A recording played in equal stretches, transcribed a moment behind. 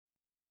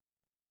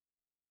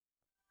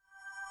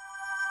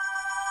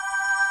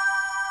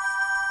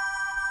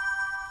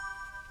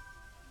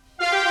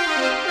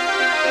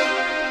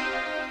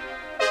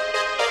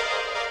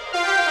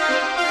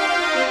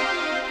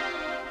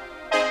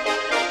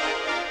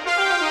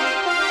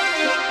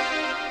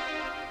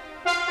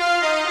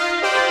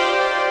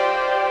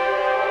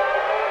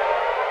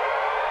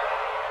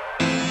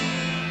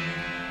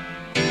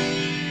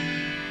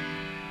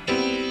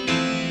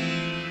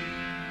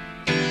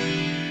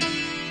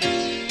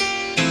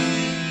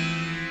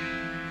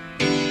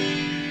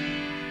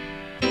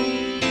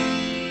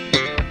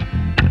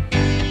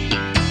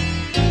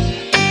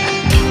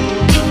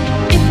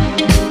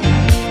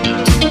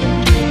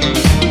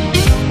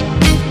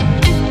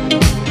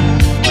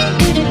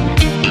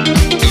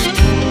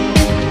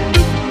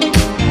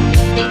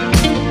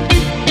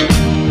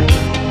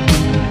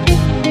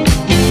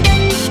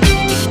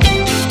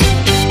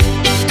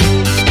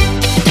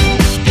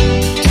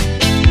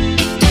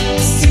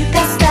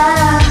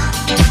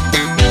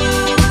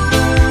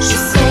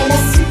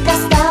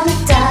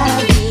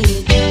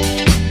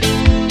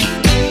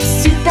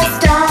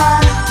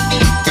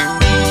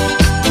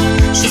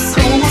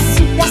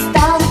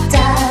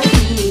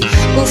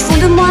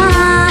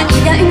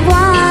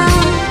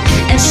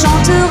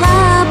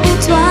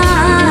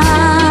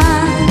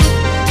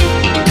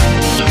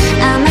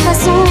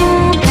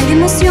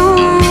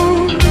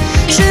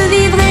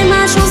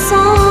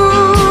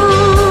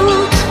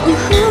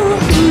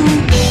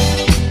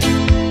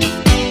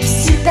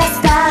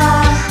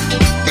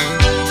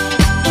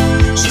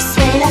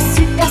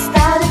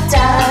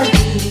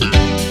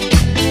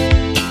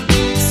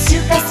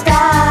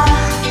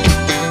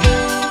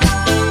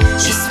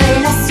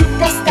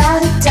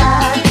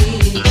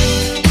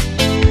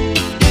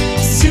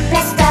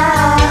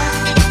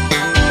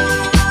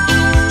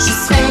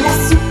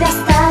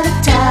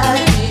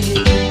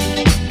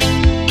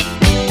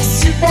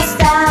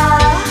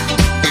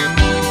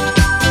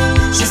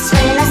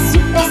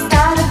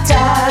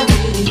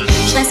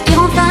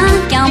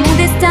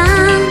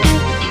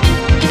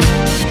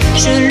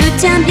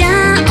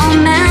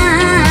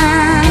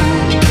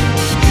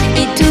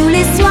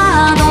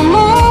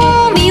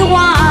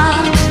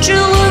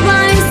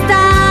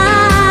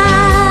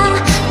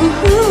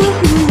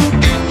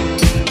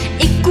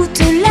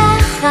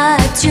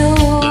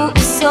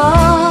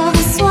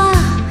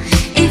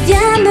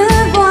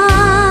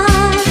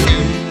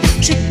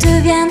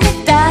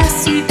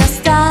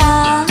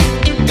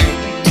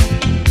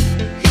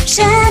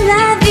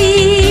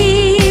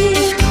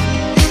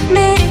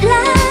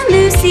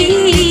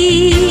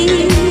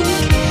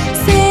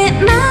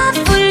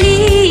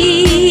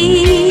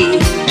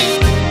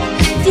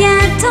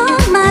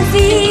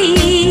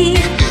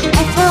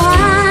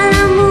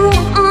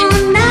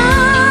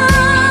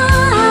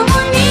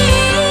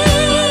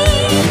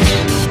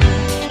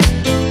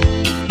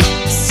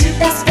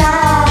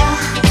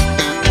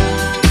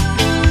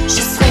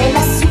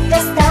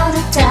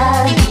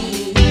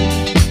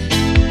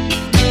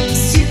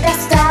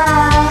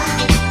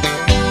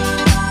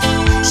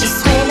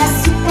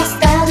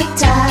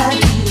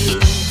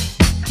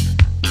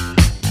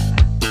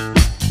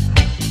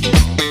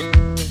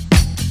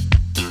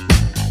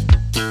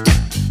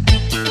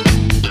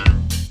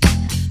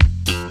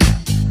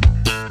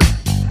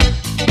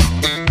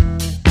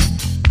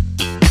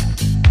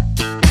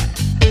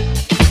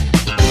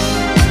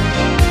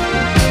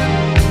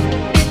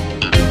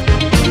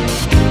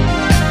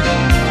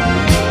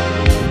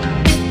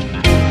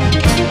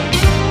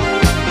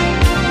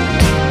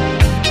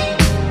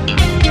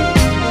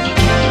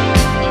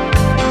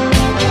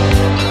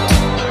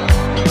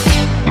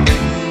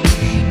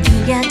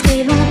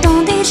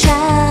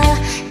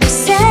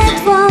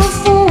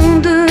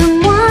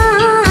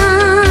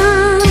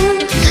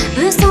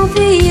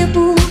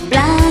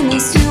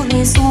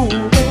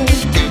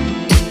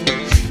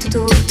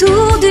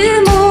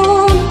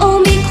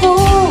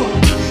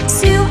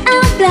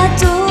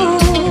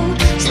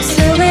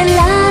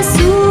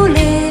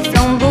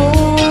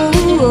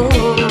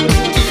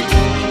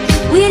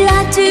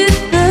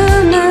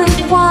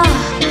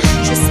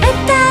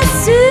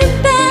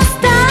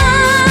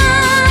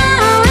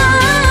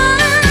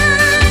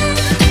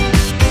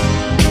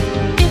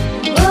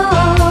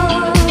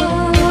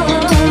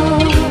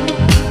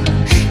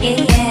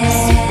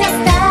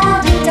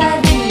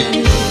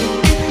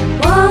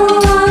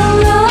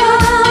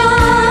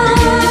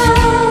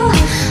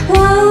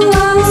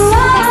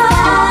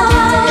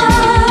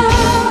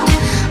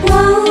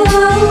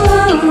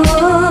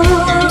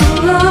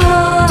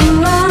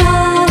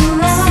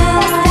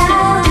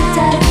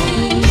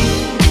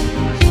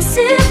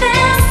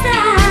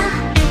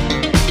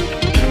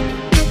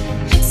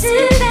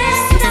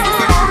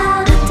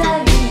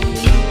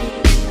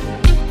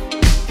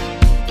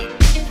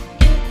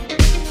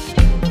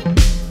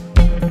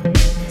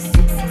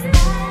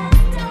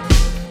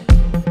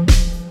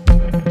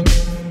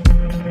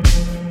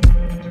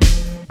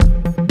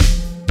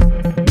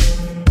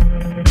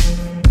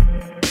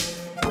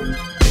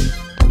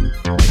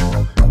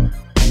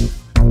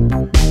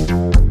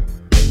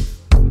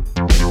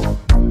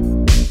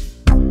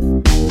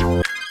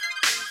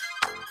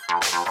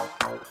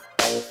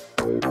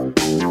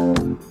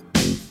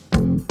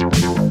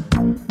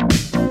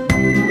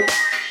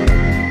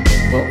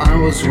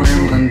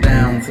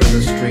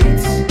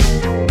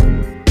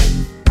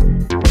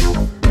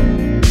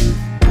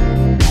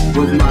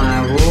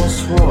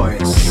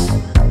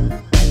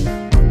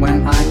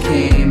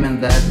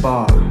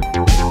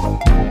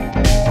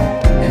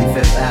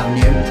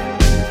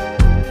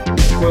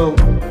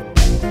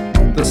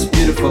This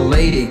beautiful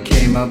lady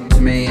came up to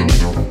me and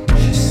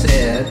she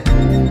said,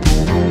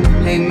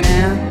 "Hey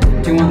man,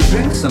 do you want to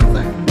drink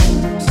something?"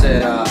 I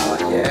said,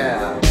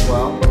 yeah,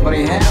 well, what do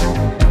you have?"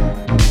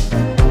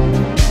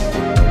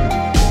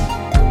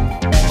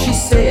 She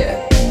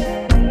said,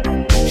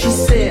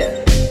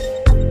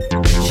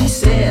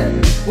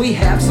 "We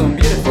have some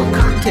beautiful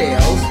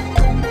cocktails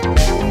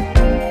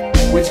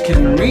which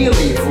can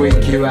really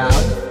freak you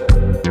out."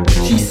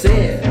 She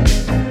said,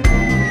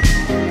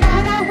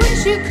 "God, I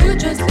wish you could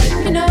just let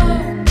me know,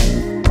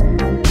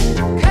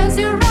 'cause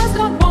your eyes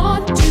don't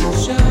want to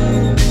show.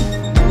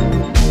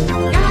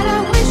 God, I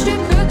wish you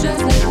could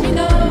just let me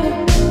know.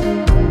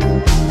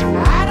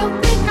 I don't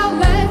think I'll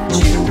let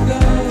you go."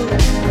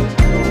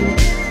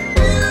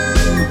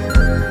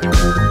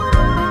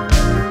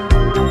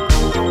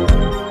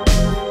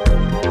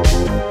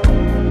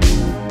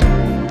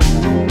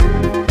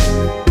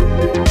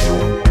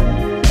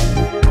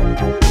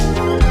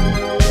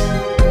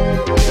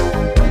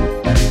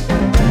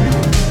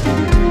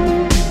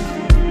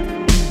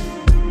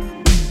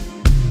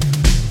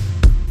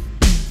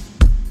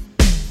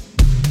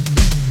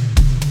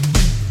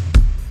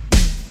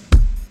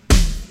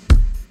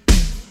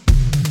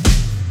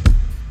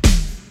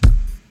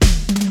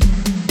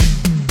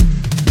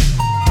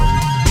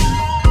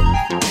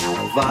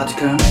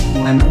 "Vodka,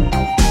 lemon?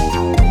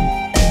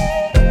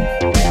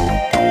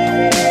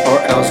 Or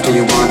else do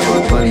you want a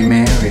Bloody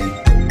Mary?"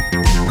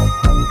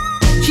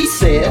 She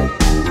said,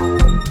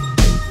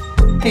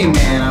 "Hey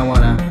man, I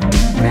want a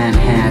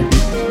Manhattan.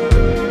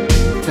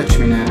 Touch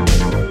me now."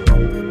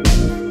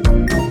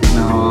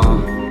 "No,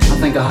 I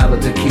think I'll have a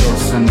tequila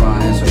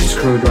sunrise or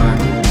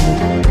screwdriver.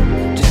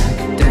 Jack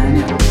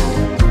Daniels.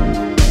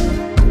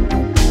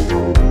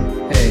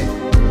 Hey,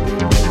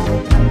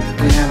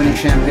 do you have any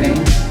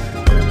champagne?"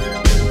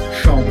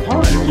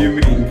 "Champagne, you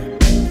mean?"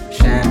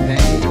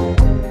 "Champagne."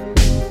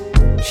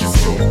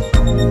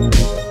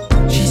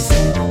 She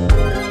said,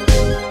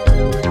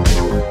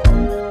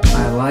 "I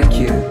like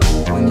you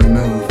when you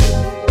move."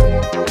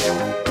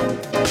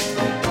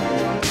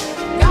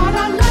 God,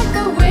 I like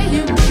the way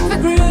you make the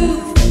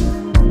groove,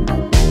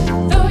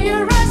 though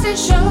your eyes they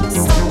show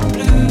some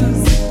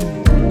blues.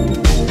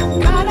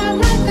 God, I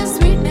like the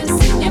sweetness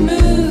in your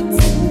moods,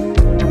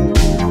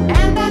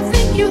 and I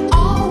think you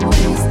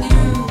always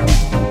knew.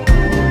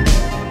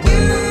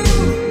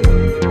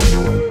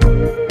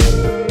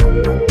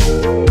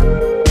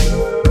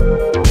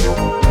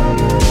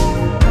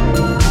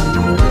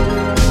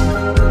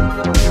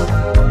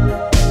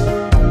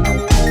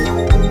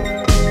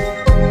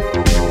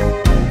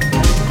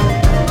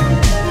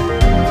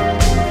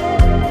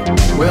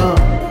 Well,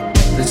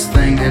 this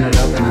thing ended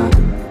up in a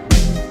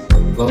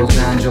Los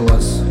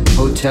Angeles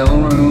hotel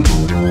room.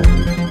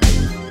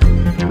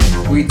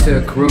 We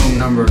took room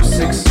number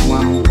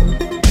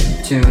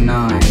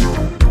 6129,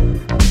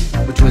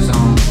 which was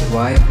on the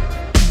right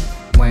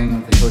wing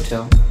of the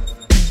hotel.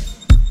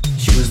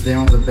 She was there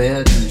on the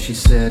bed and she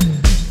said,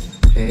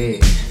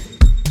 "Hey,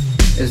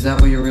 is that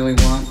what you really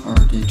want, or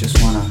do you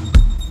just want a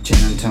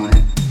gin and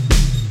tonic?"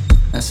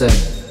 I said,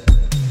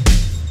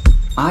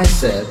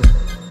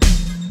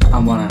 "I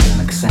want an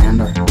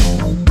Alexander.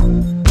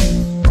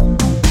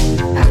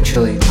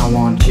 Actually, I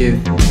want you.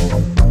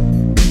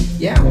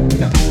 Yeah,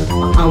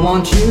 I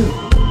want you."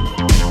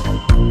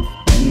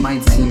 It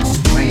might seem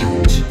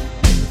strange,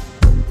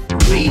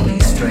 really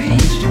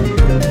strange.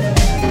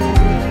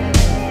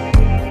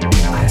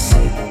 I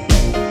said,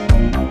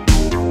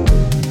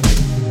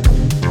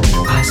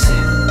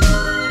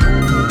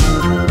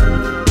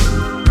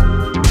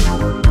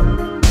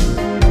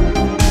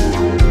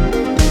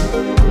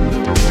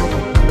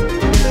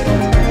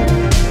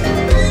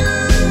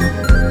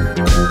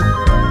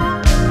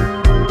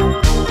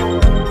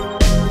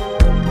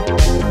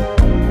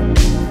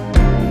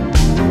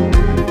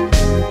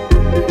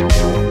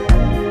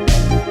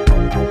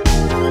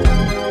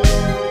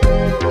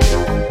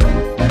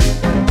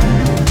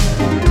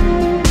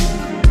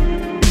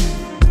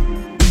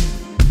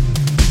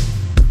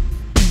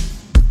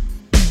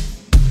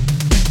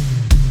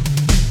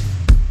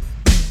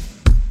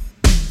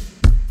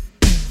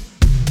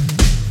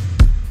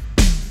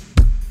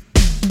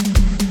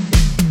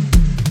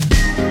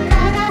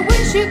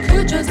 You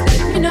could just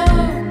let me know,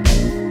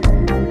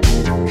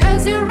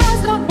 'cause your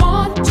eyes don't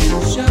want to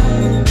show.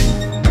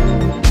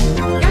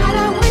 God,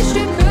 I wish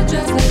you could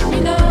just let me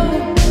know.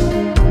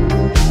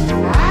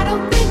 I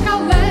don't think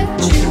I'll let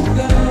you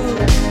go.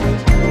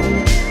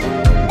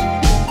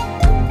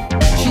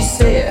 She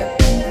said,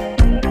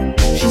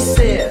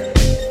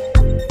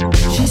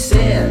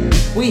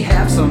 "We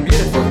have some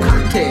beautiful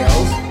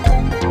cocktails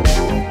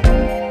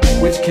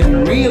which can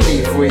really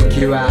freak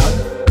you out."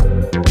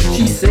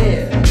 She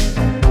said,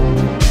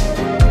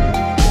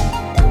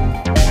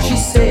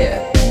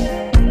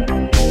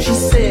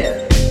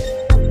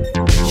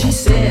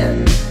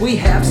 "We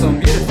have some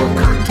beautiful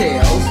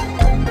cocktails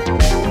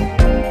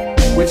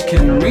which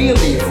can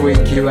really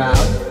freak you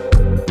out."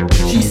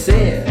 She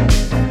said,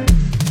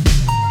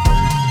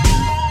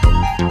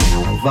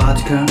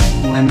 "Vodka,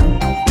 lemon?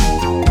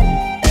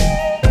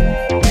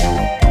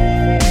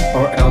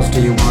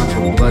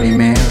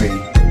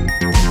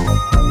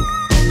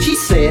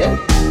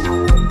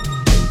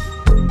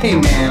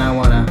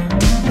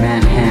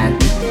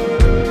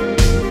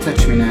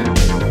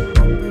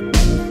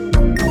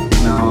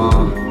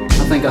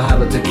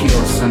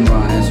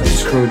 sunrise or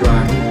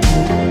screwdriver.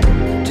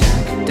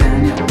 Jack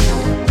Daniels.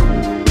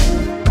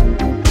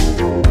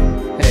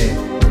 Hey,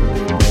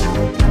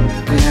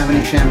 do you have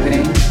any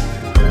champagne?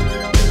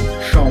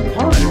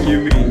 Champagne, you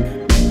mean?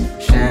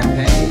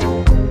 Champagne?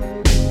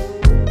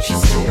 She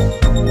said.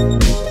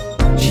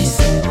 She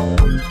said.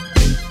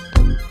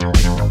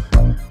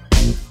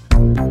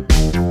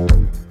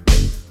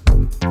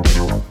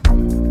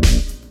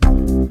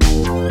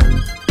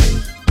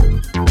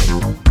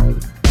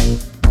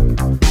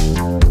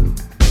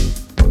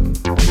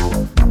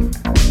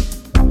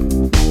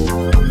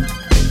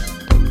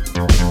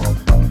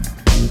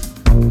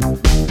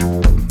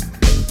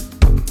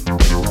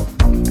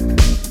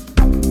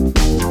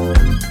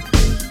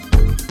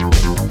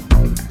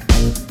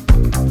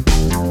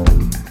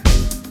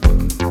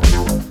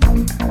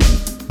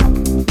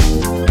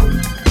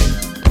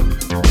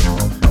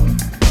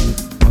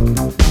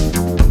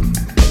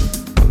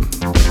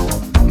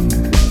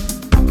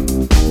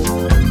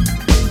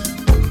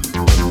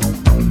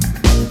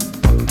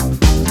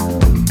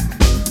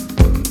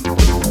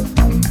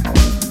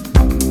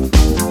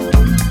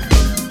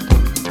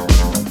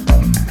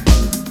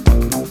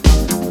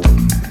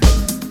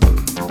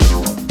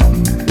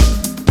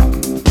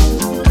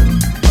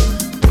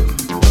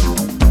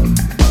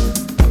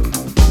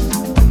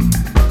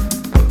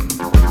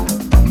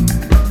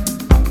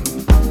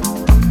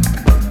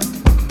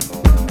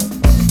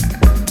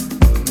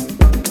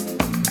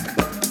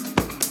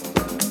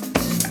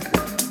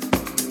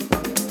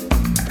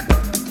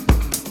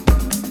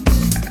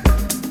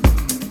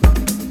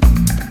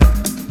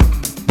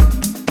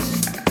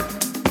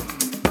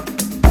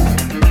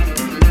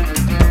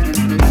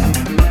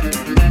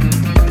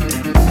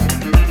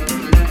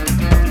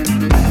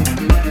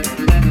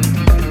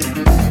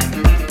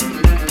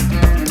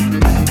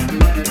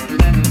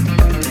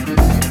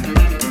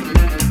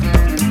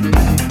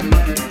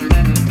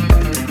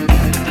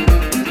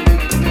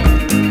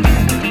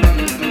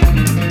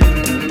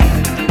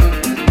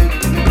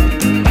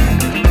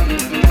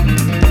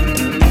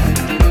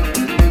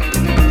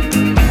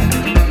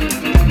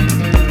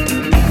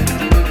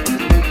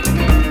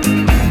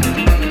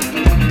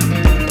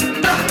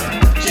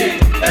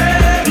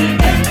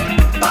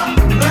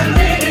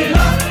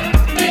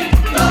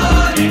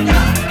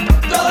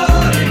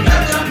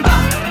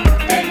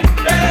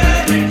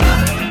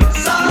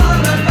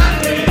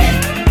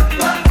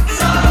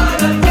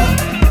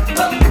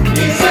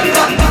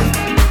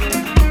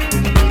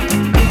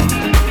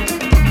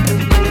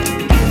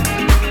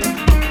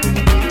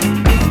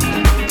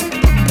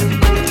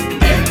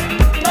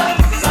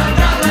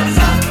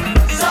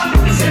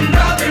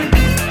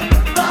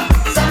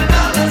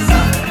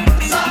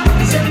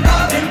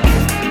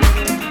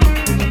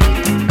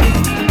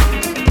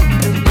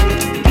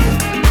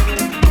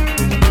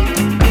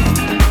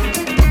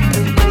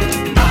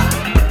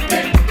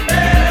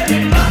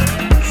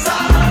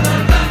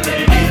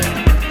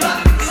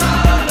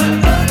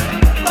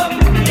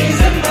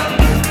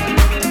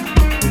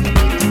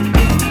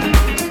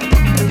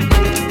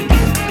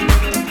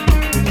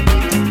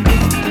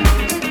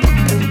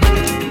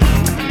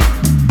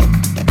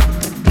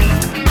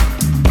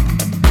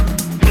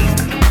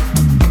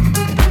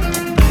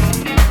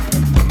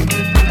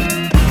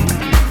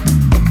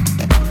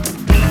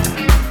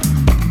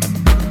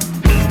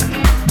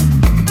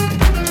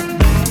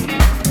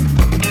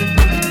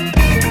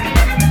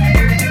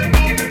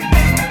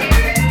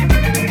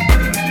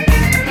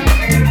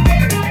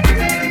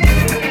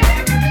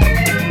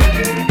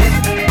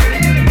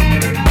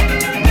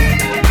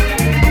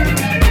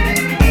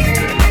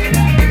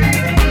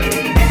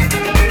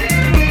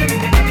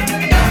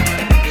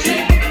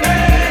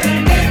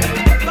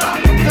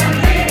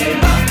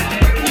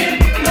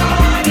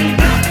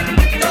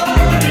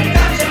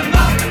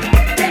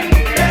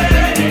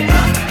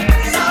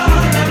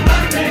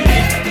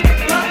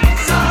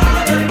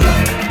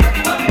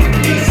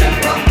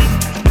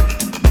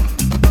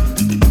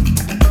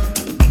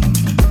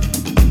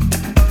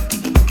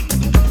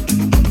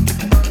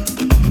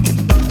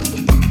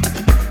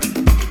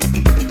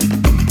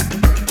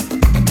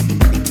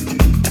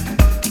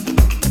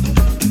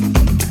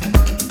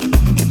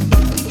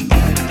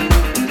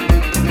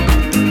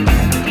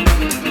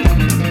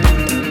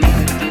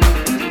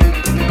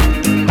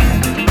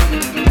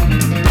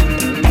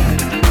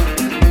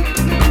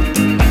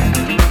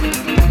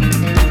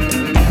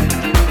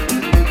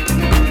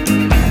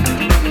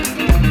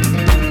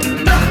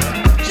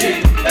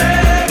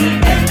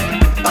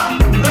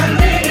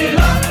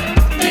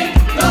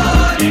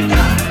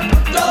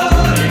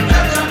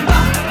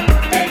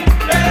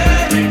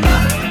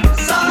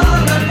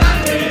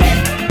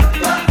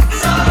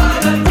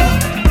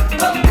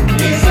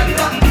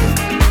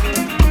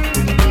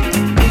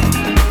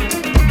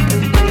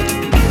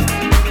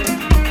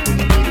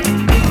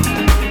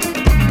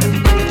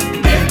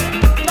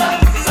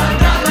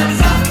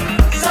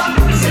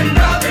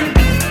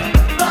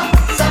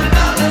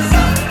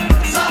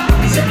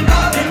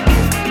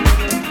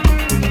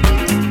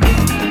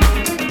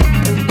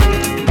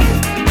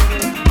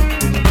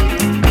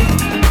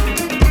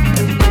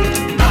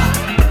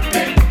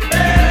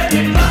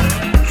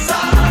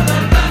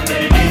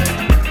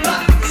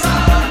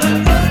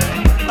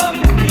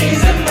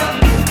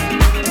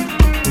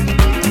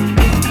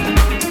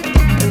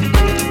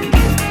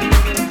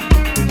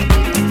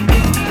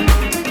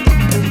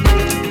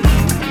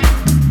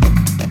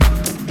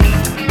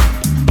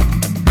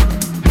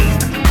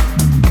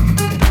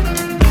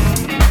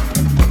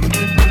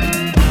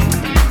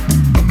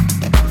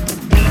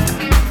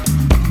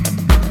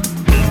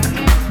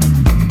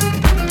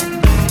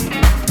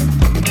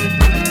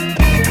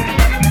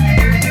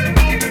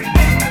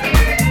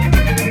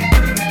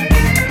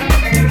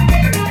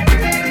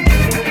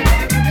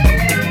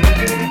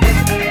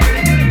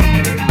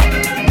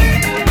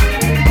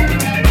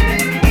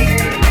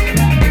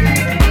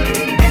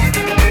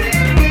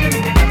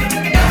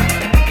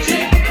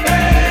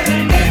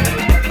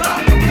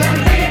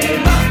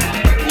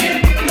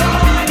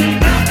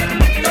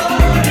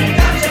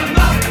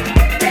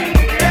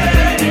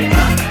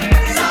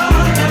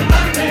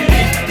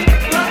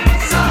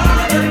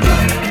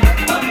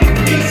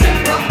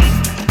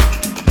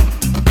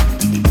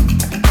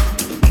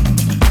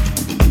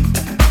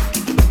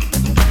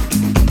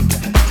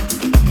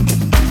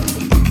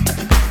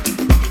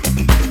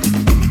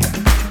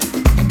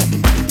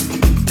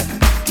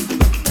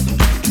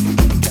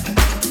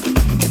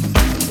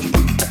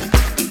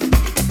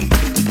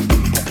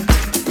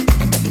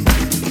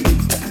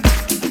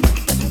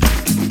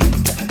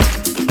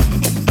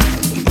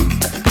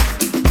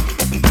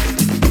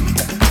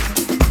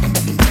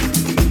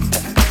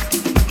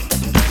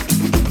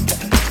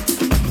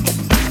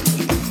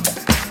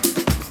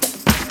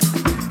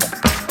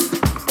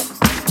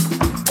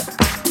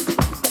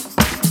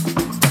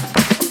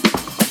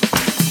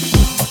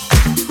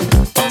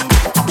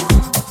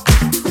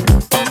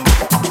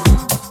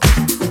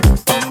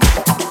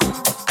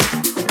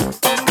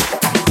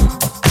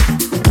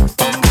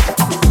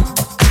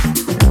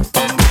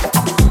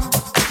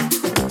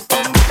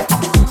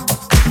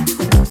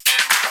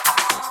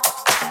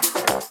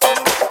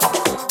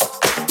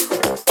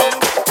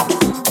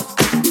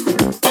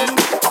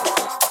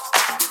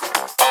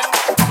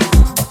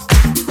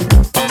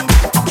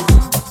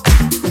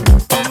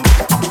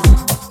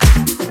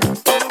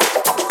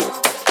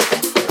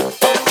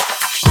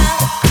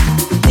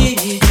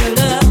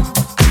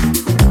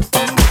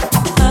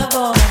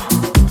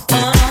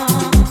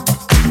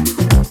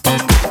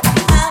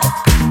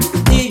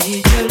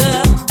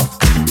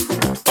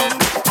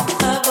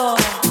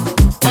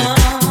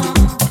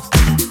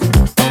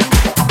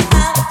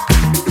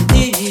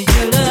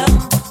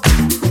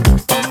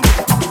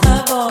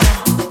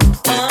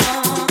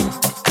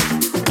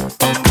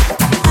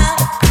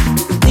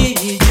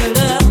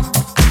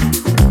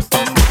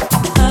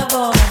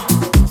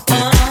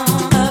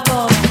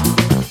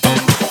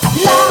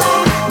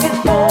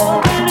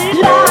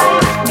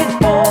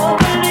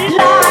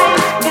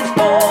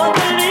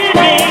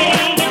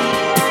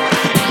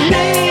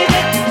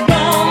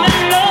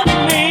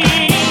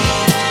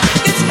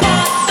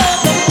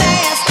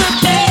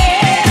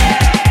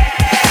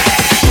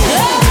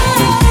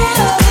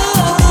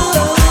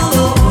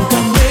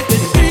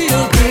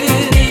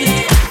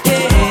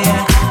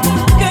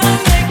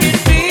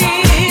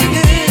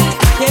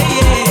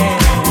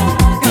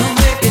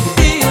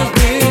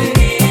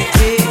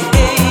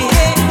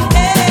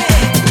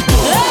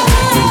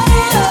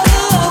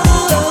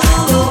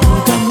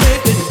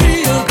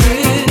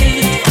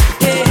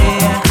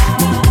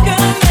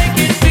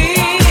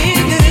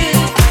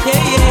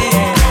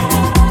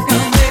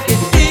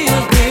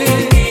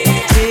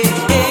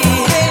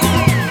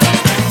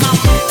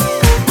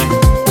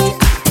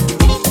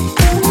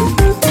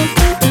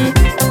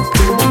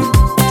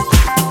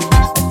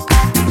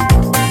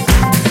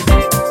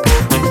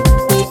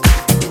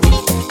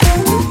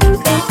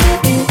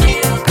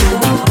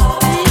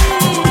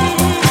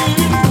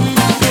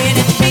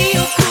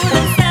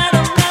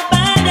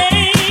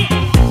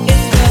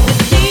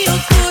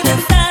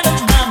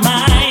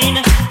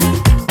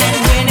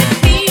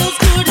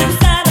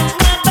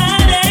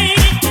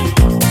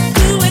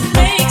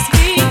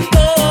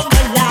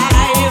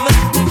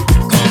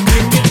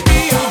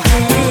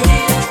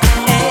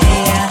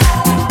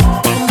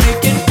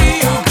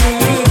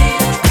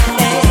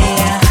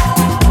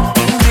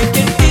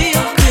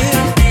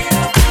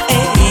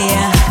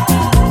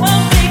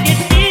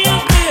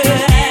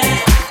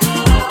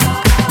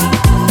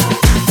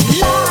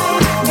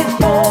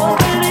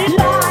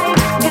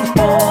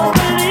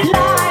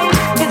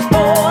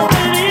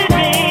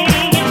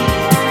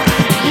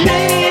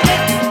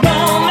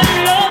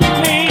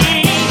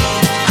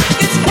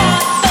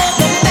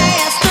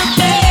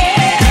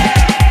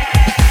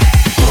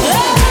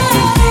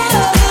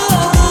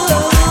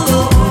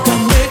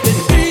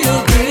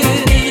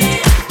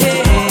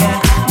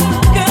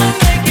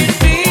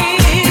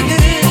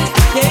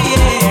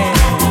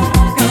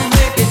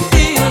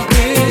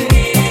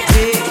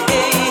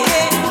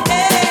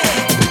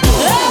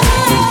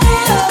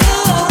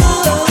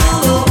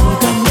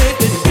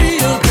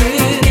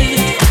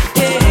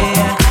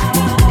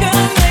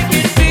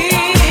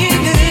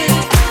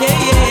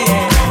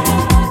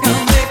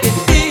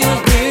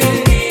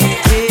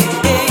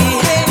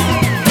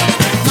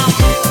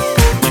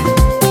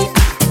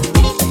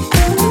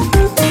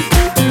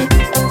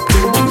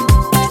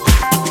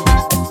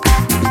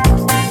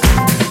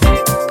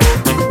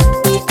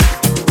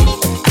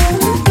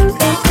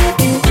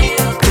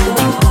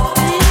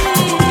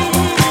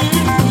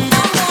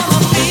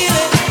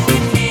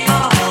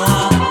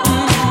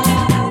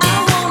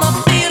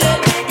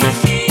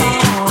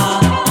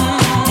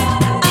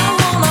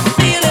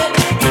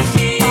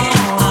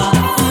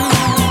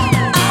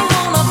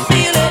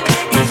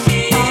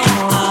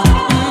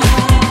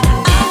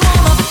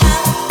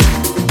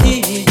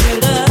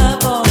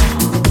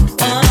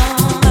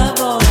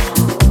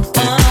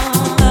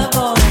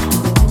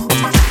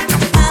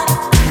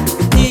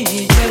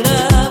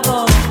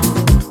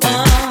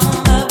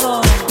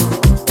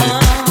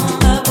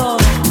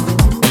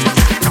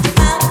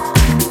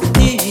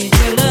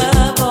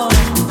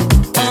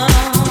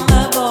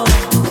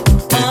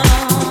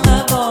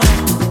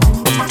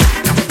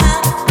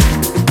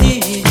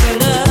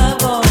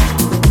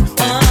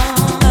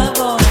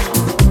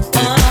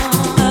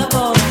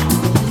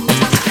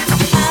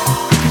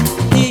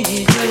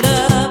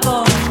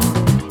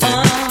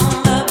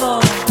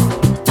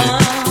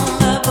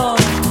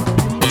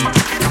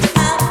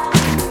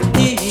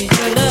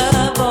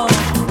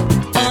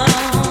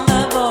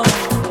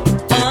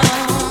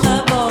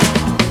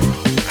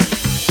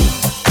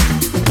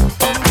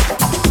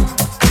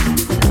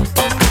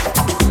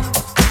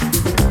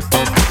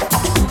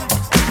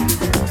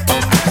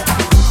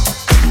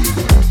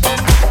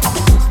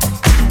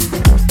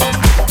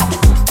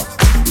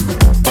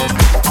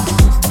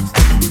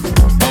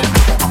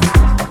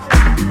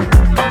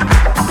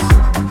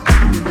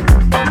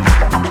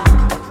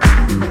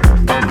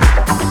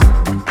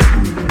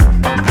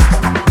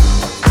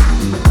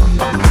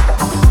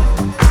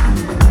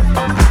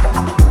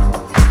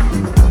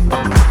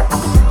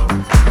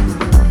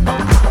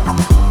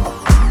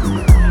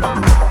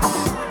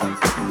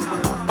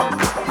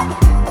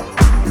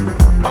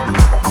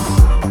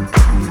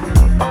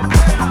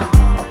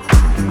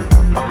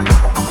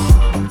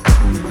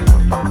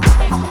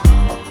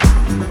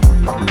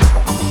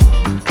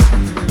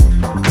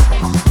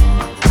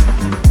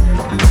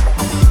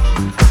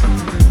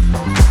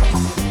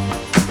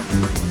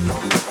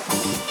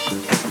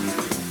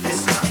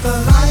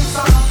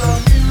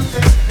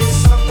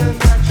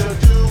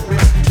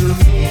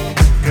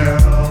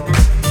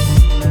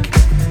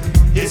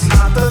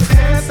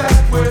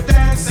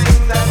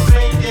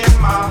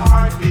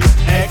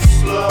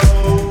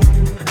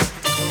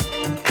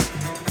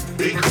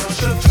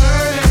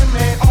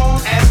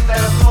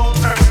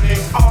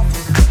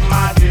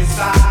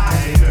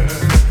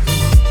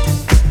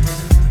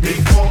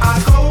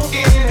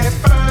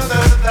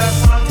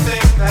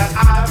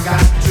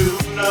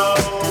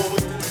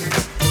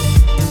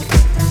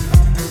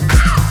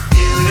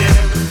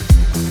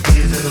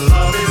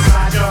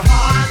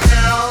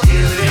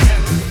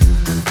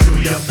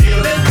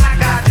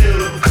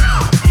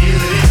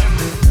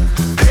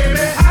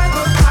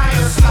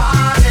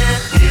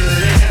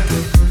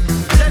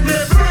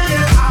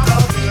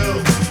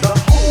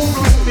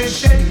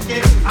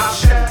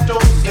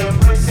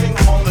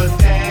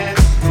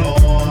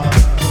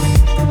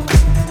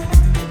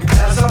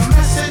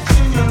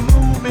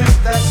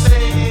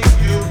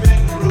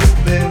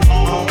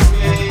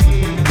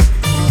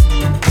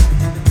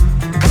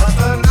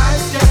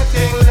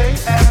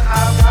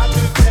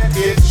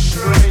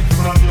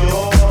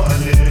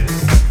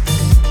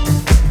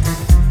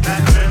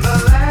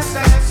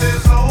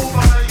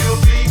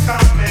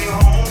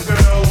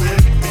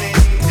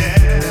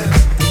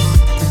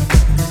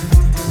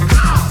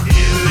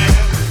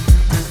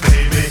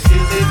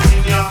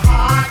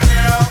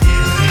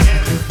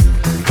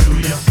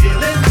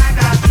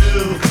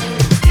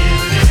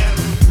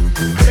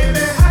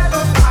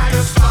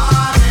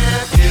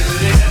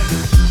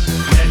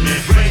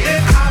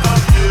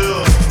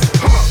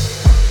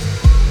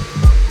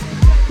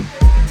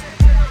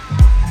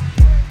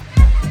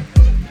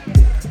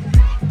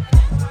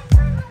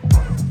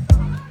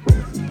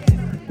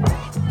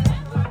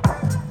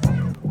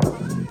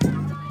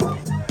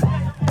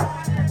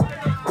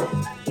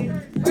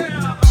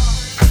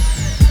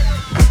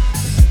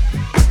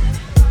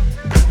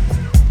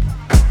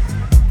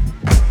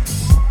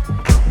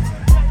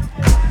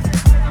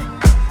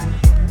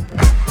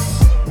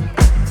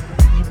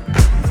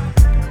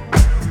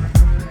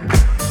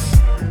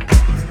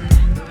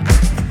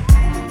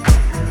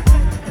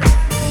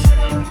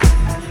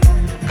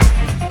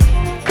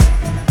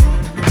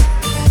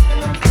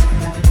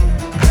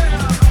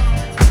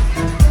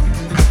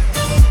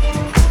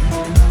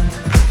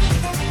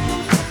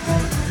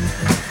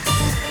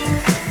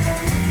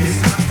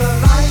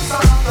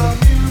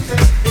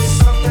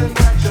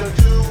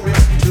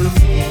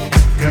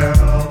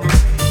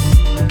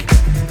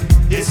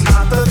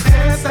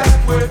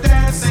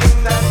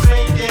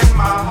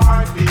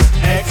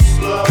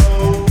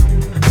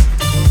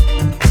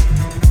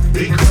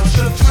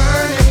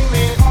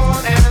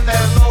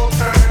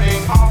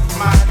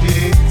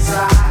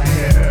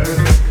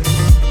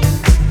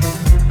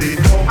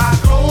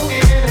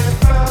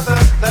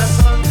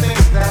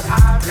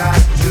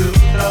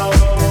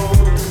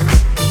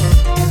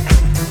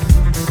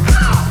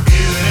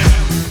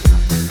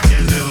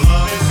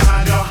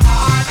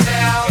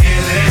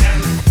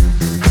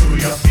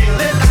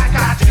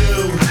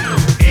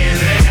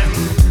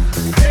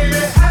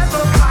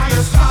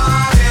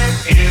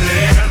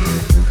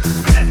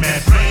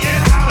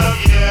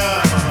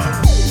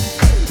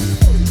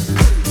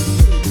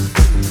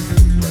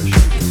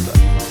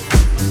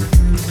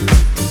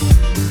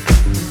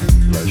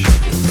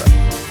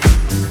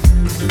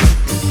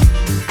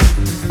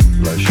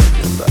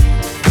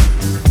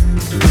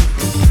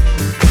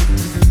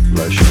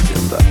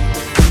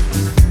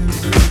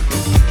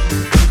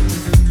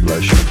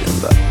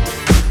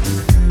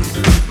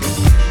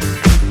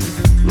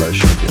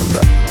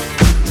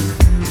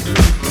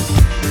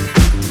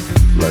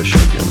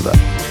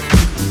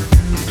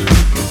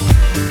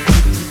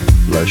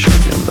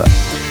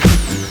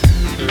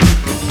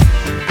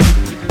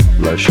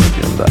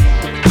 lasciati andare,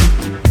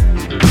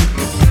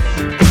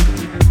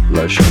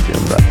 lasciati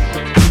andare,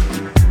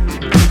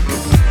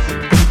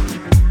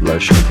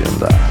 lasciati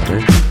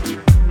andare.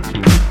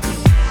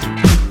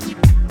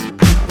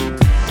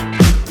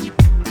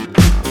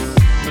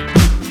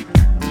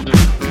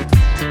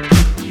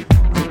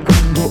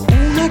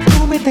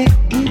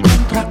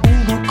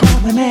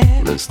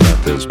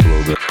 L'estate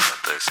esplode nella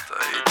testa,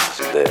 i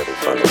desideri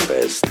fanno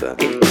festa.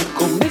 E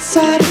come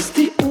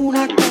saresti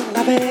una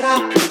donna vera?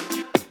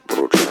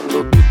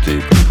 Bruciando tutti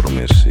i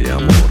compromessi,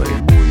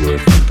 amore, buio e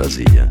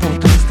fantasia.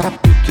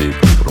 Tutti i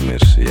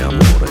compromessi,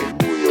 amore,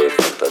 buio e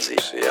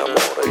fantasia. Sì,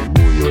 amore,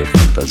 buio e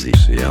fantasia.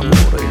 Sì,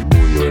 amore,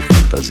 buio e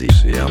fantasia.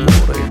 Sì,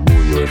 amore,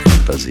 buio e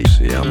fantasia.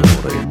 Sì,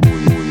 amore,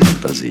 buio e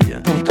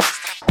fantasia.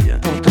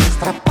 Potrei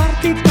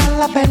strapparti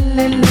dalla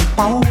pelle le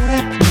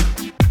paure,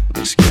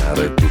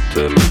 mischiare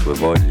tutte le tue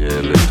voglie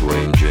e le tue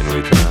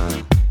ingenuità,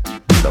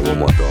 da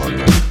uomo a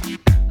donna,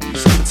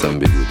 senza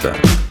ambiguità.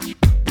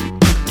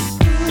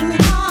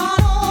 una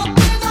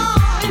notte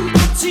da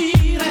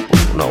impazzire,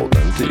 Un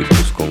autentico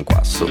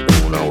sconquasso,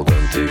 un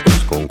autentico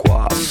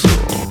sconquasso.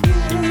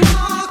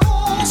 una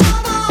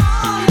cosa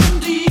da non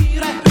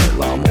dire, E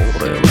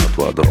l'amore è la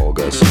tua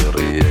droga se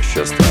riesci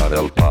a stare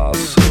al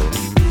passo.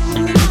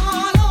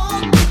 una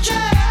notte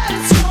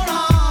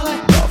eccezionale,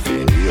 Da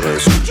finire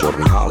sul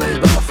giornale,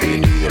 da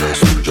finire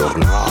sul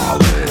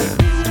giornale.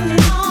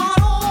 una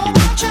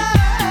roba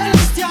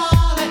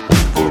celestiale,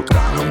 Un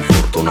vulcano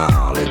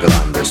infortunale,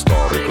 grande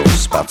storico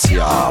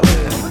spaziale.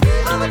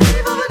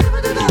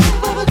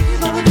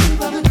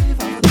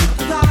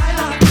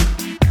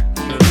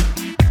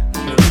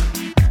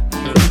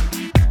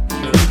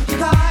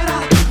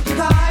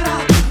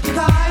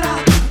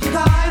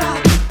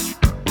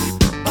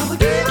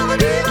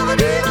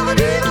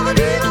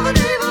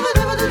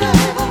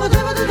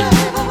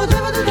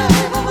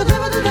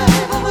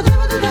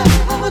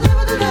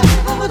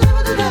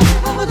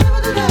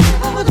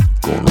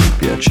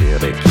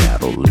 Piacere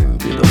chiaro,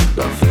 limpido,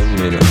 da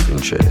femmina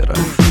sincera.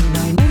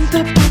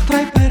 finalmente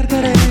potrai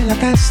perdere la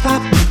testa,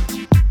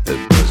 E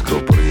poi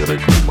scoprire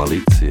con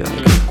malizia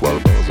che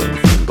qualcosa in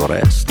fondo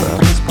resta.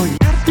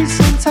 spogliarti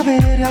senza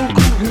avere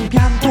alcun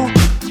rimpianto,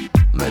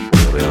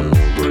 Mettere a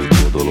nudo il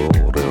tuo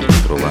dolore,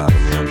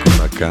 ritrovarmi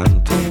ancora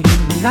accanto.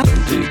 Un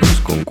autentico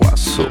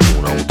sconquasso,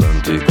 un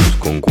autentico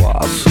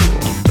sconquasso.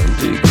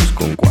 Autentico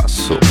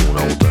sconquasso, un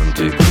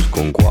autentico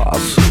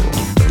sconquasso.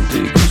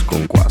 Autentico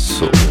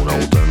sconquasso, un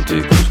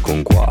autentico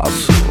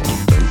sconquasso.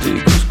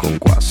 Autentico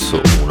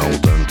sconquasso, un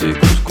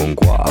autentico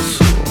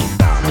sconquasso.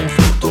 Stano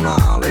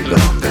infortunale,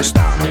 grande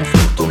stano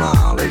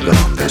infortunale,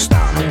 grande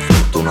stano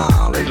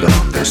infortunale,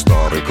 grande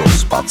storico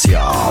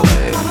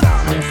spaziale.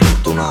 Stano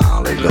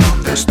infortunale,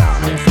 grande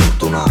stano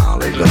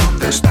infortunale,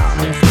 grande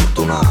stano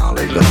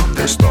infortunale,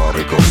 grande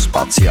storico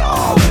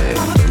spaziale.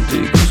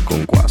 Autentico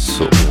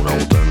sconquasso, un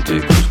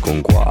autentico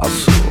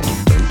sconquasso.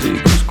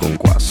 Autentico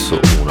sconquasso,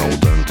 un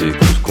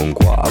autentico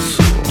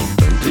sconquasso.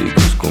 Autentico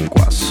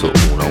sconquasso,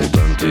 un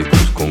autentico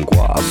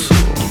sconquasso.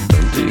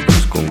 Autentico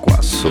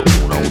sconquasso,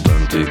 un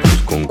autentico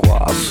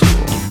sconquasso.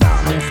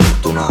 Stano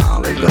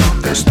infortunale,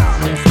 grande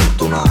stano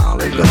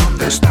infortunale,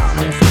 grande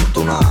stano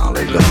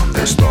infortunale,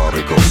 grande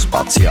storico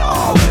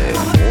spaziale.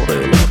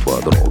 Amore è la tua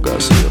droga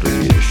se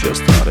riesci a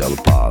stare al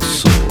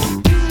passo.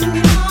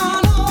 una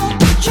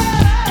notte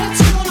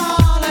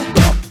eccezionale,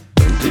 Da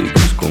autentico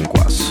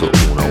sconquasso,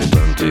 un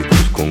autentico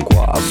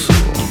sconquasso.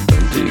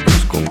 Autentico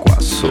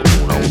sconquasso,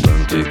 un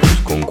autentico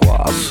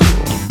sconquasso.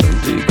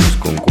 Autentico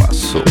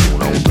sconquasso,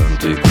 un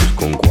autentico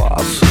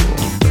sconquasso.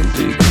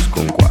 Autentico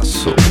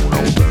sconquasso, un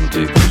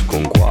autentico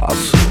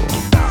sconquasso.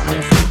 Stano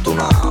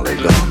infortunale,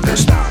 grande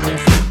stano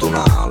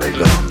infortunale,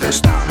 grande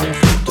stano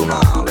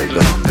infortunale,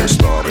 grande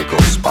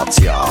storico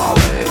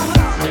spaziale.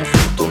 Stano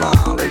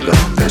infortunale,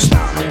 grande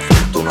stano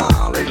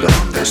infortunale,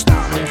 grande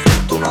stano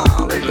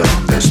infortunale,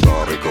 grande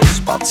storico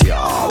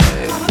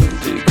spaziale.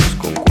 Autentico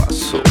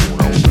sconquasso, un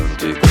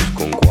autentico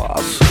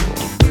sconquasso.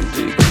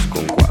 Autentico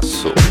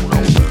sconquasso, un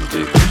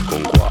autentico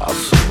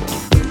sconquasso.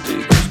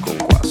 Autentico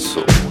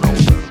sconquasso, un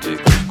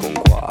autentico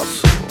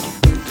sconquasso.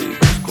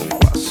 Autentico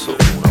sconquasso,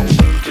 un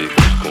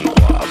autentico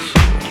sconquasso.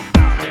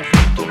 Stano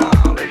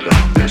infortunale,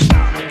 grande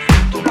stano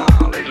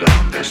infortunale,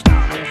 grande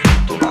stano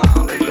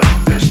infortunale,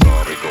 grande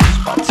storico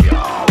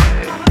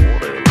spaziale.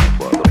 Amore è la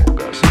tua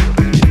droga se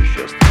riesci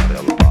a stare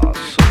al bar.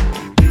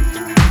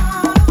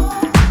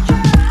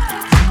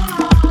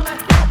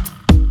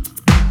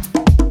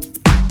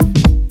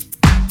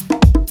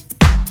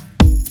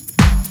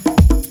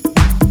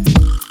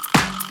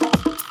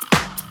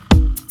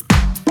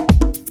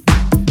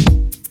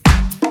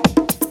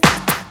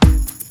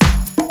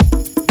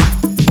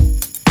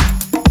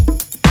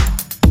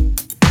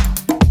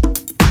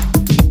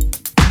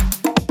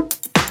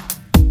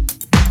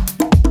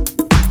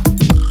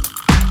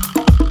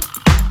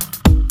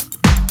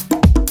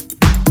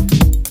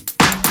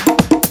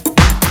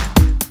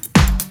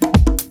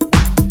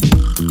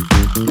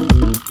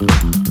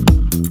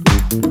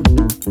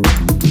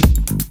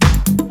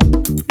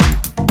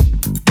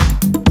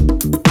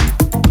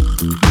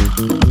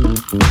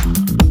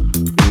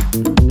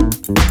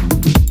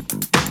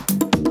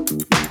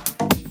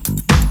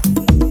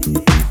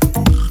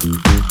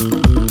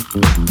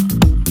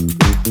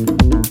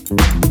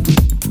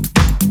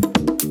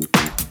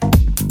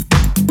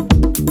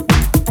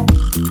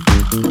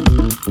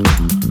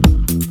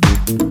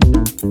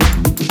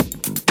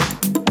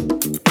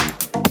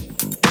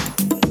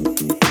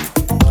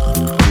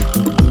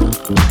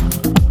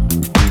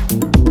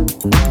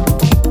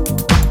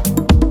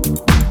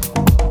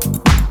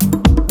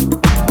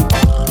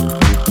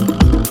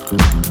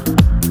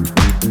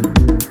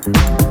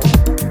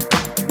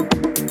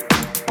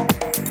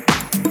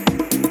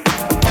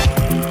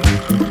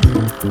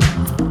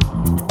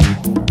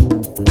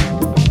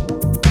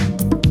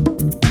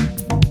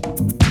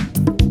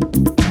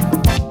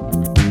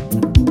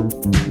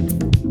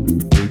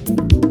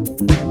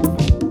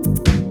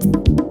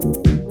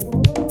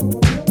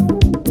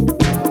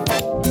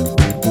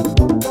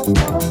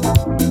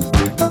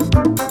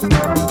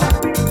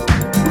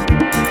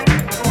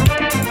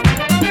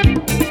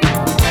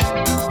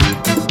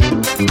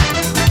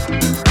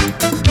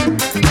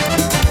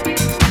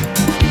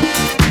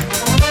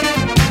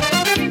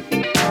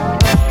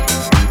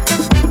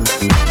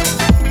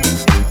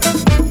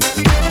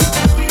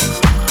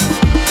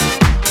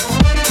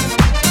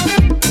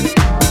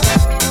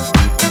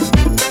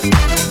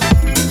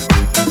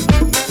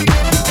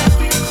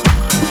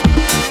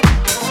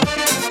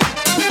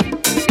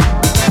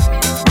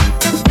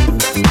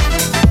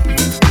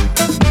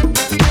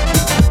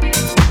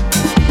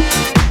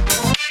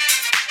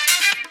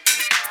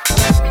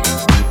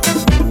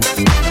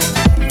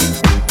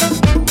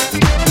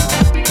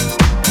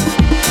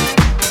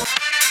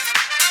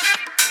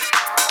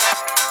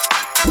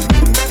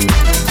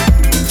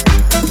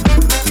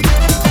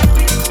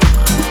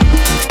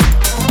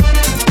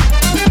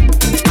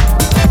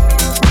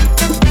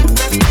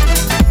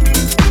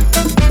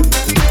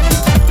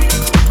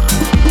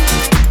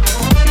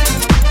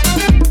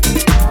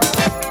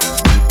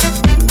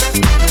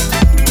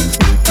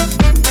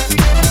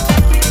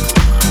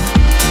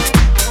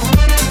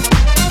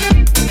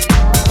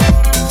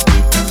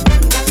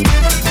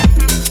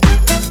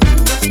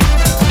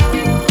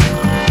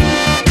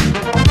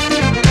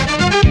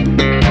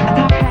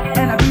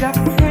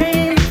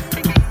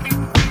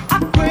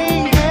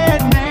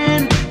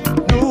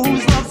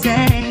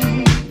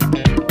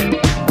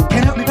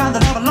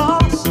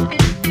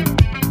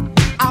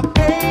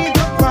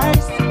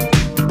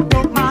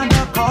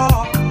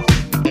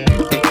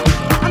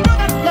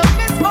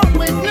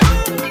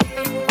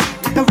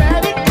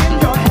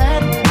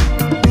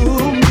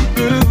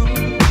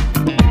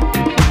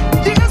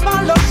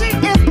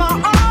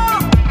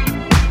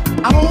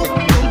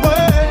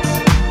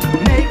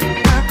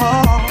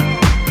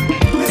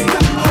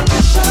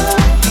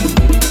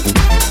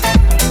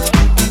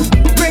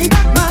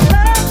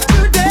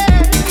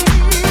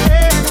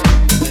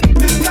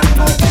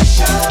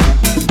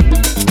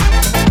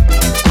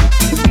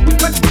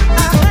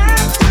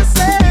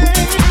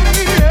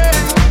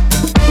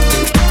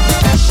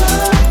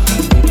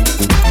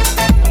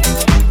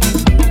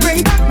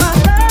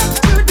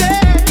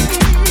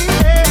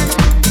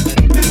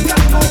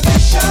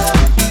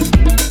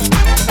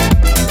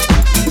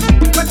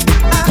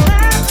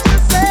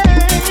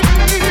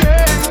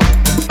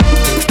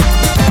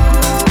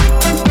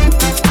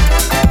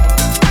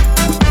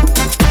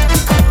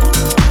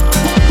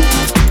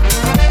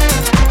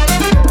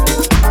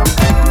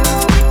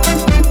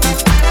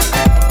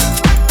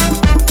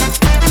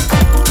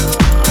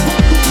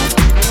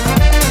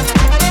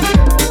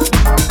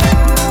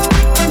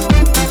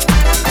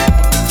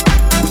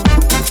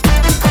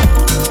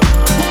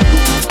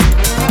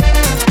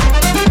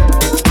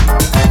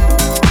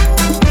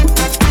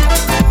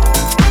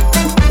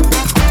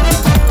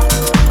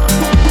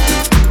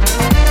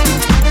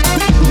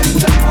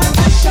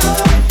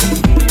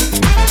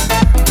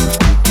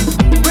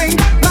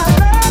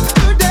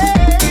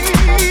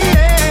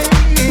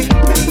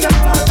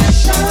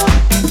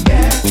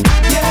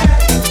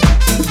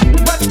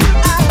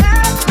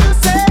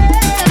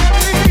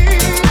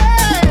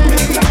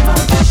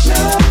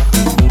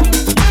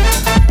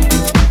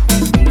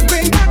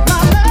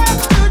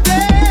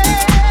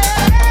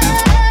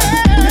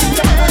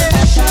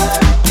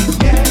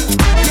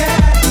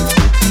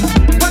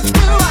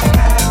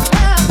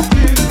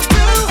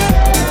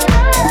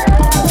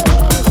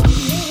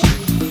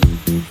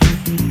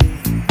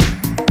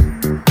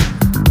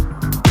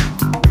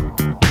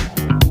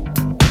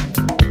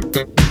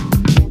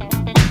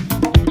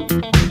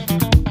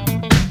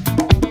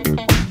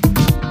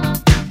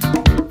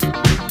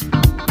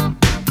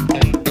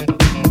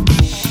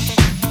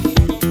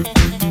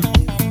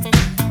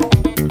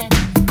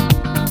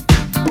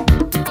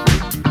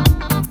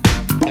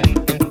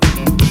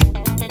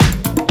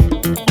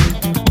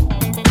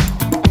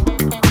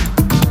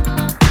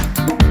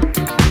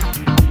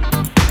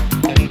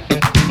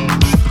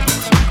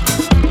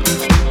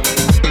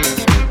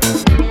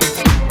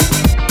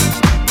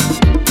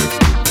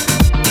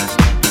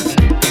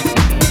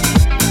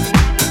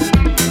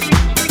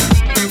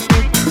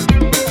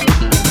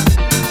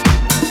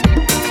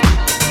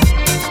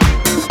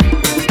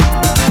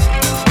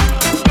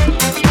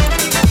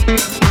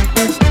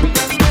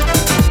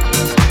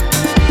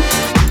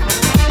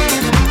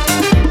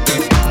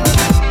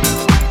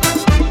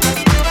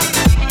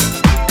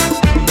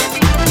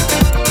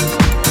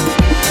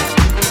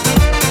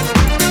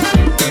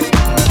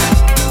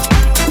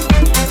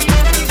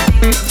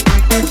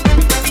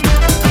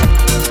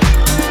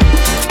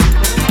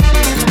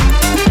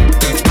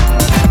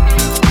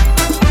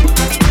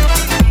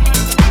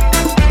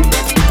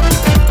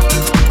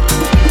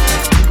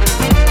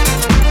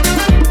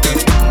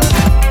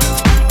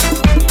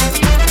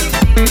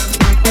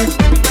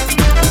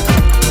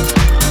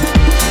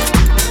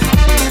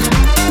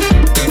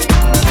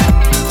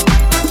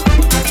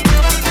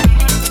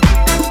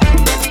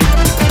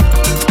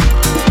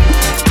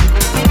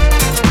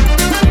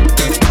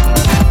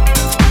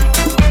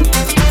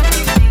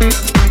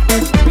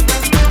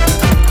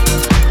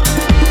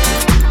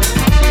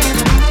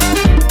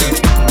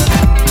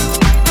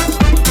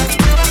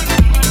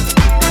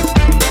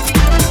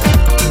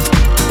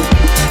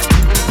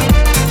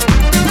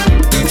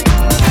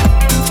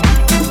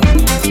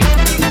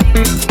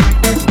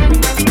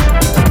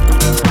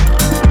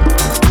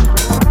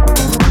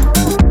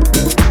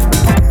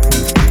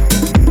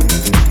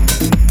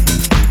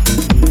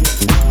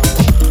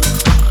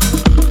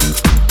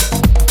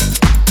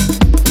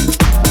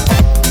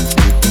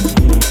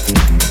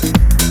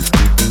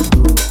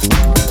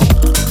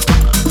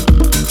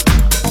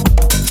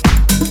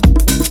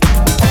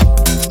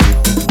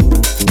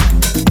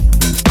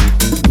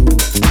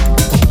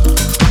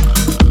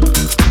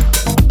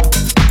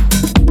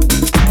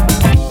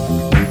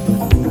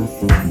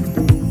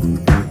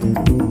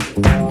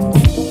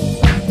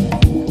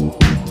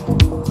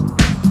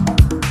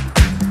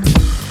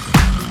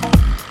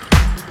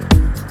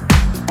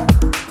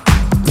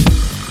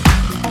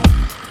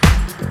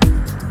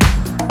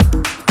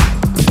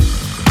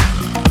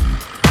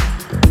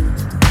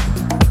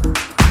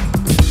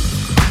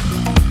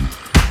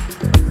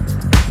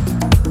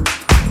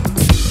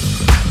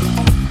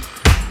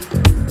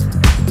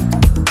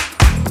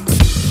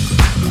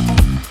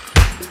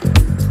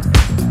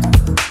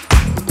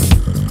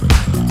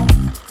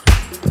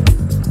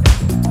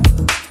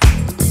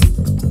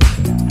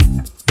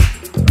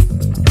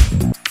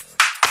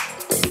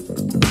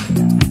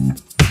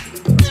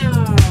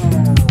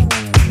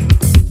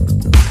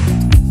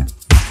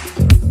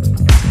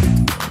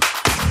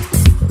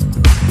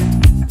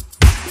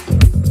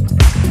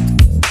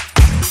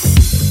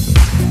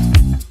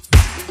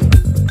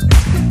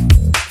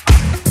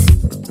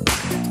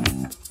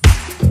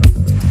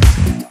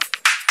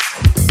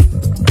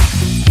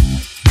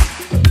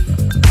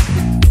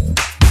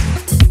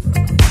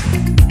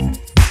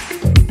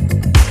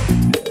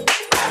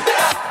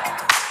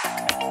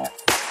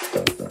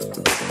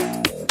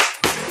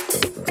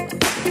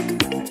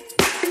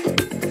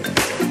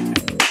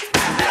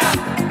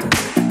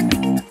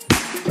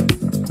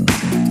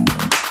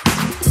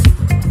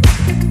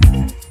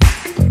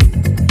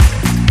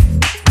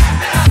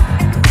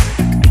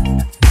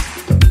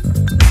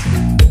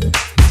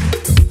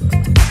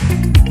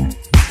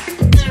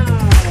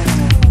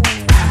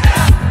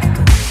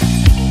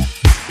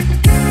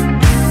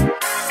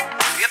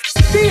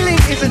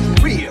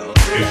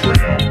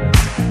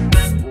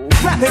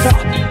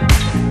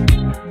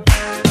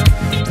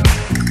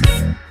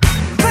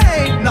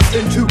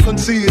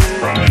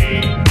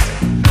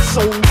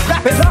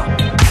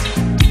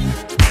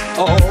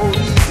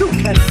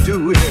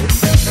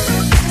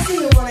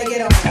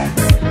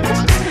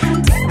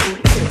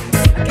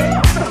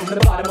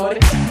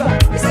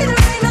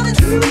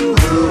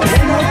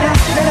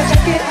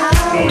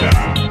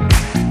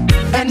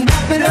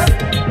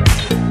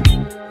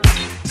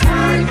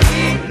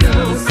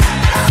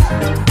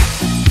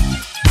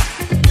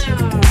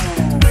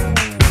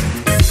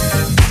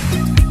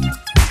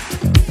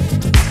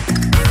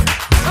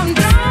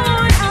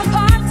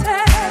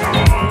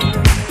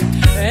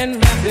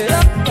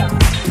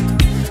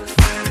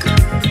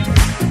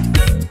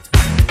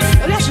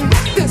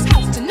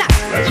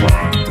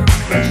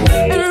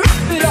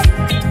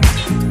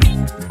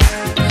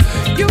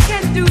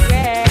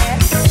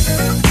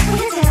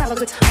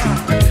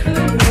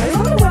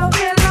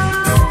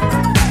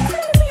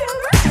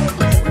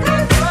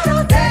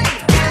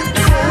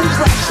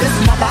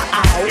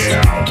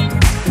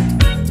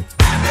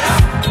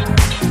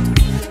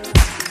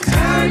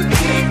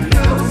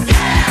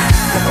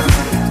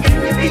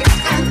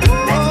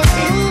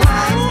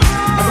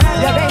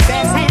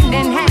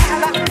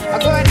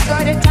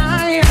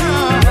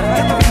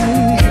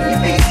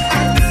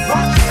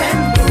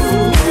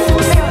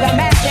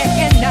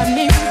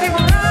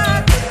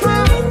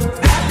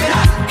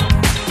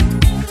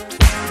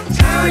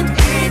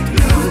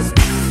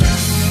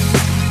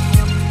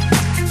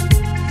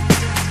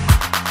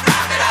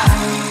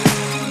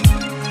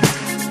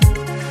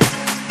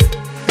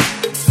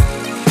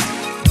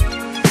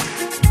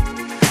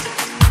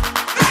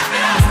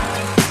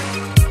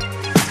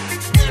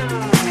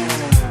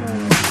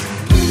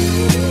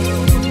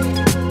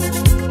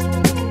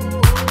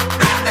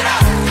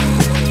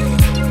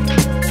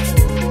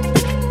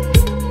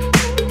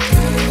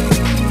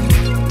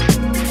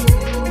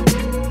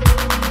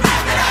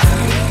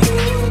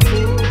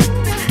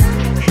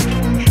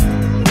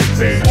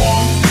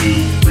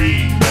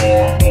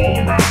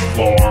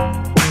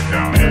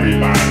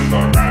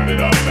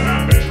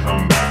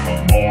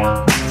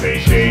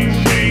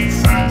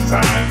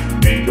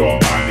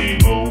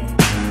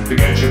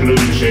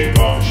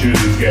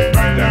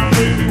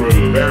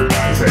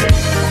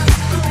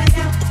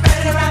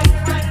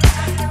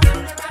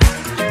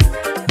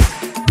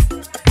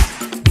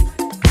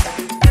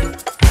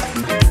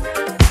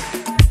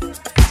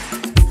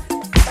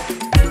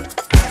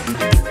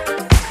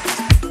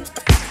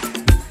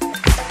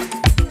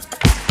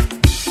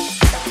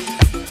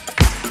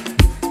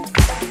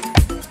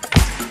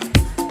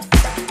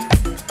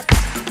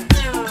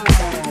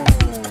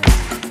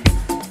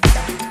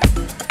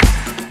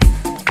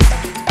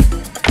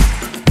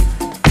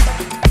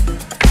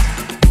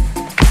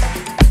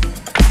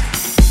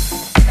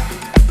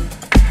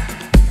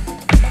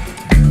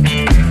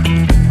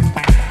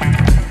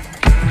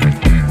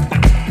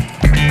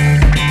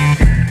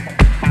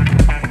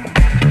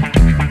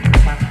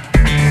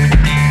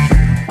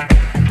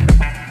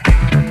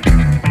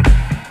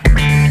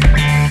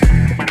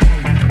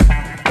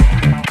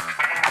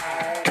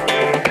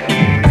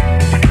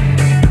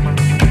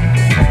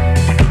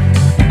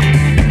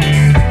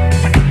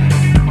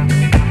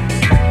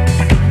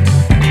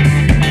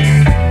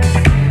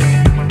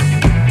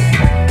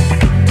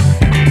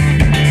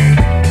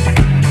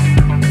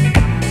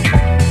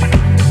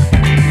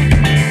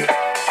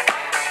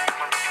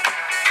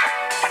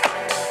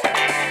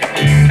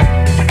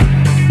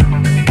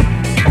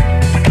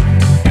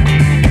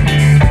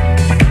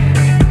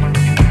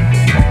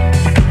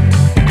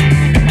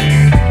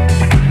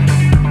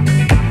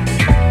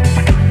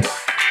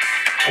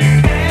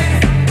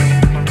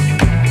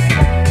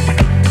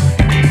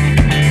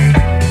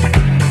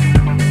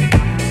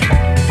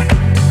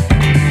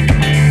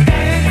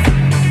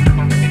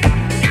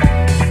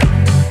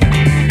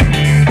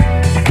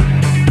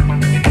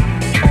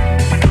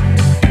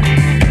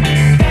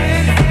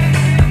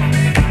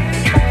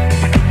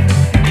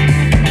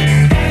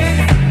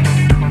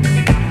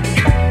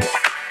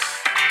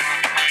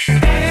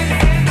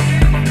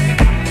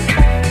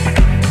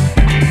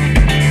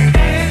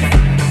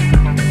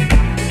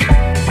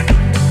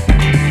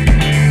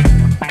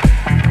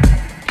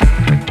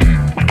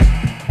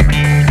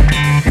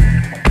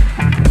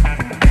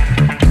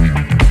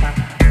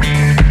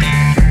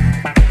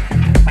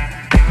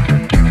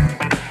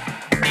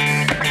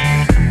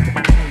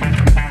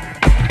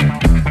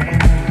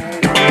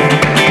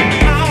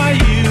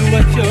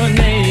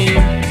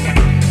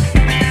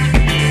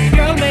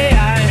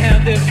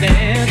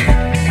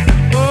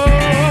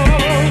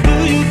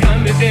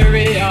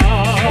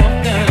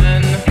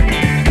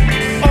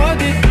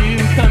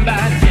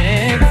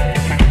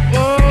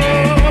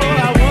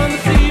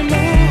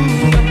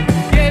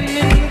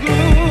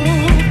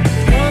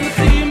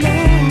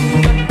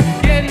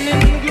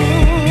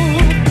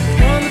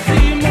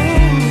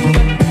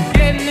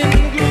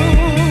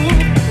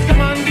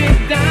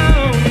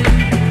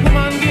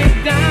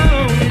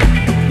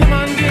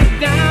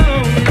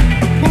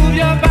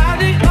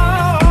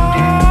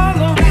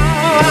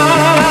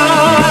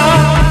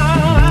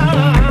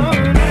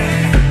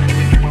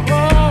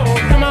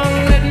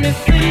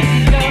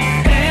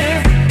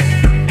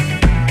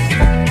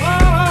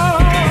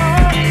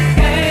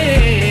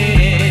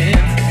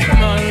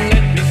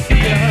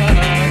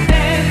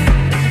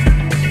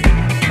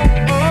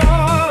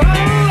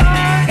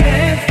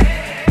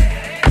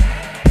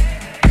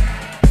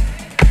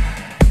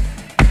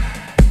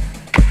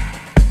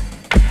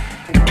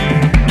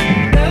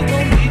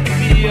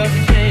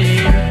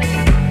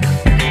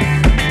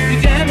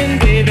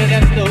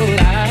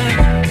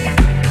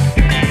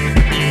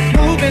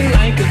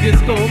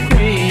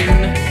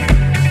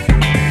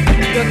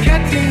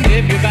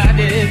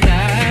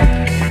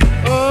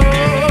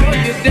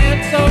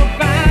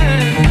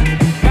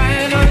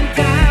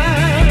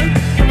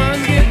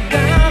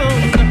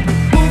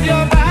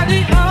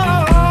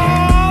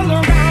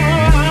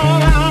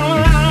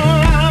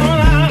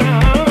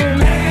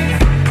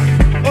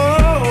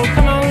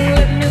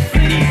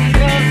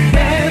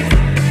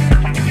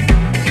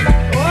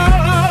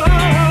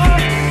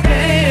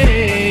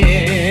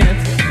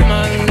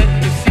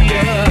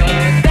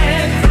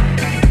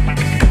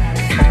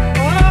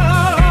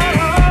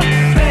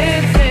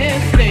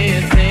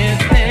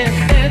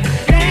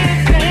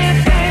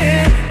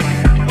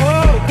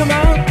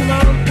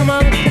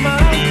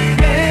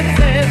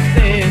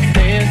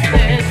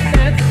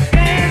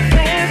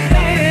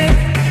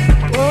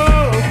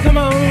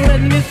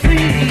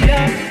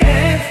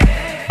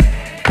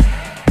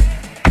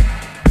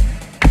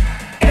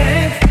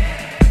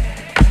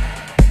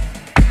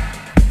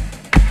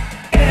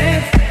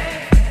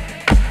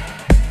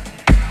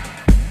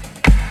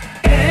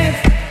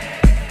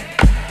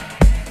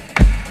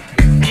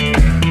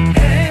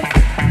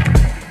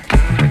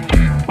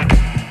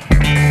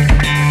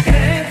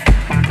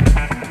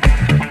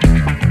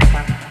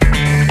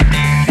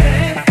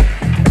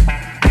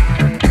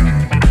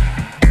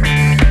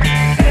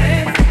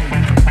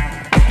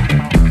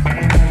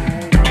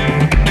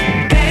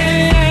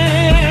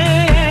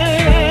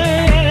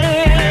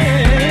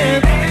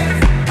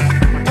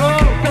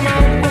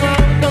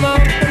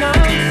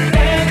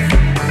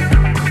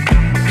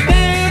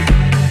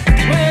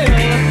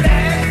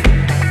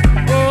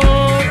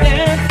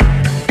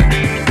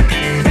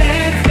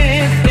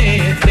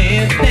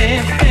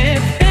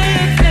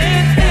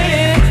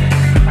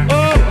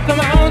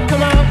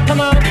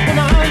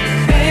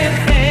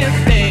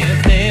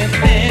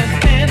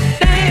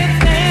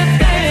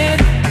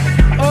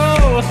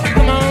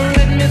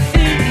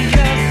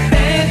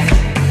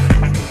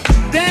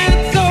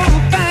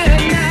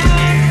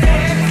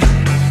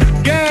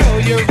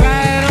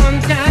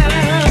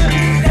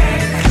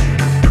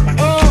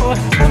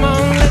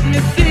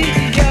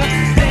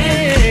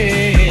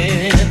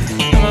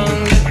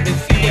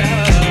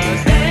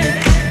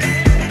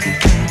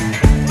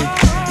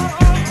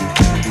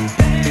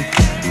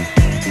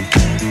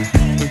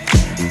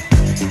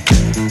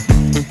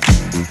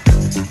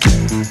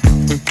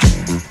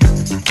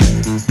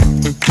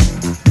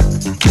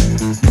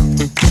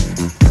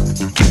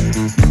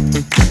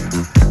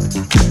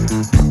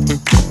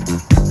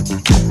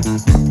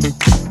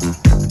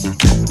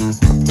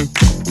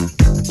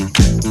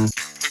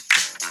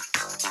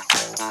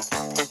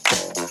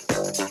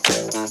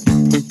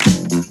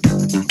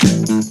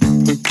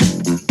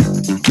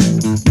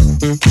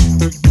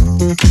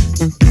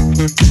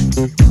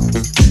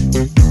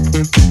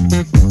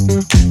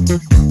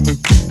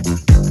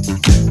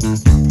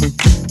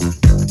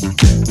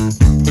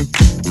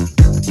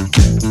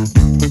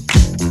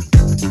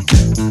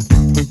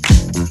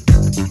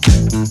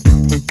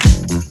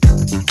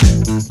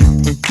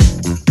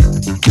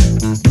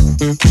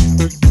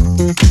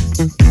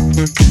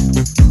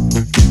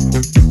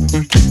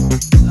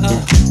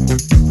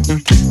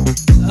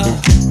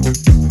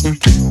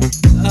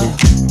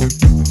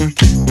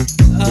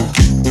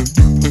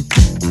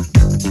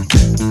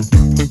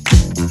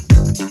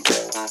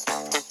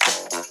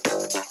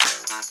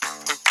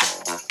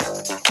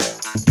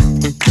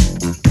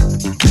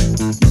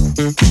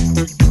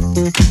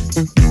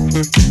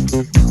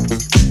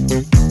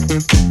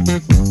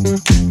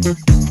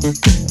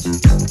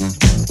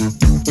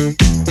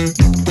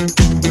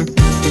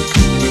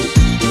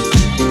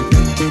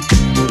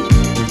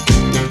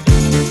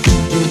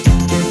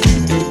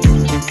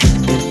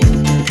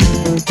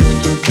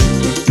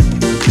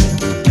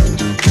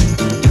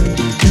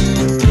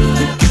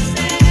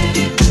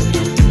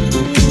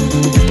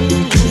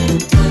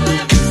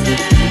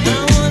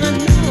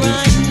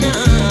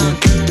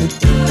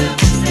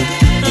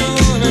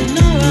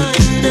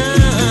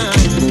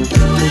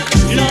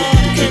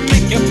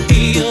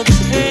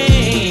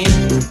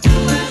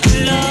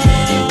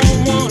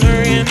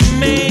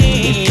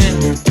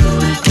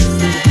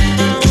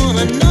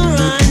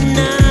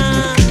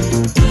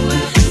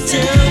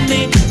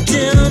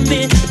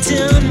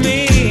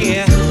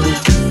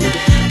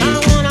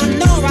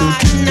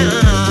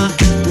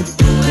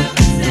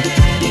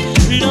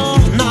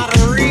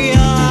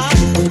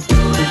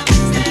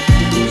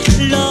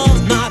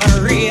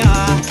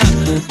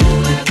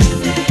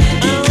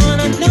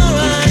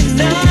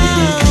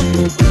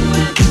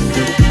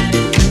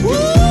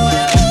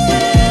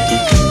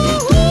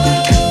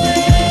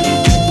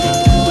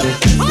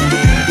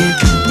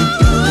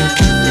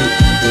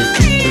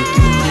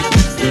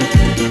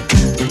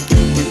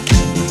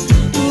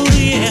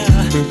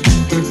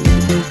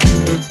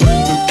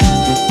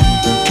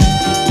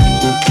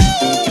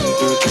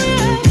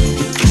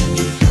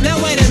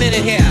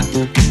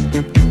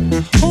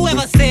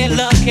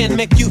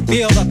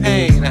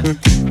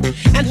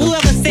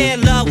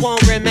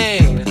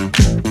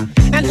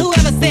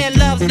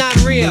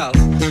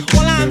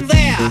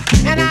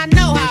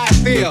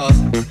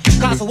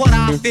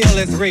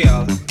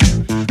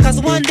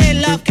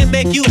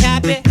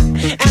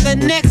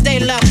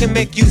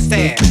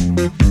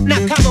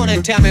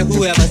 Tell me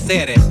whoever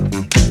said it.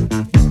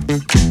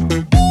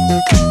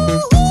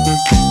 Ooh.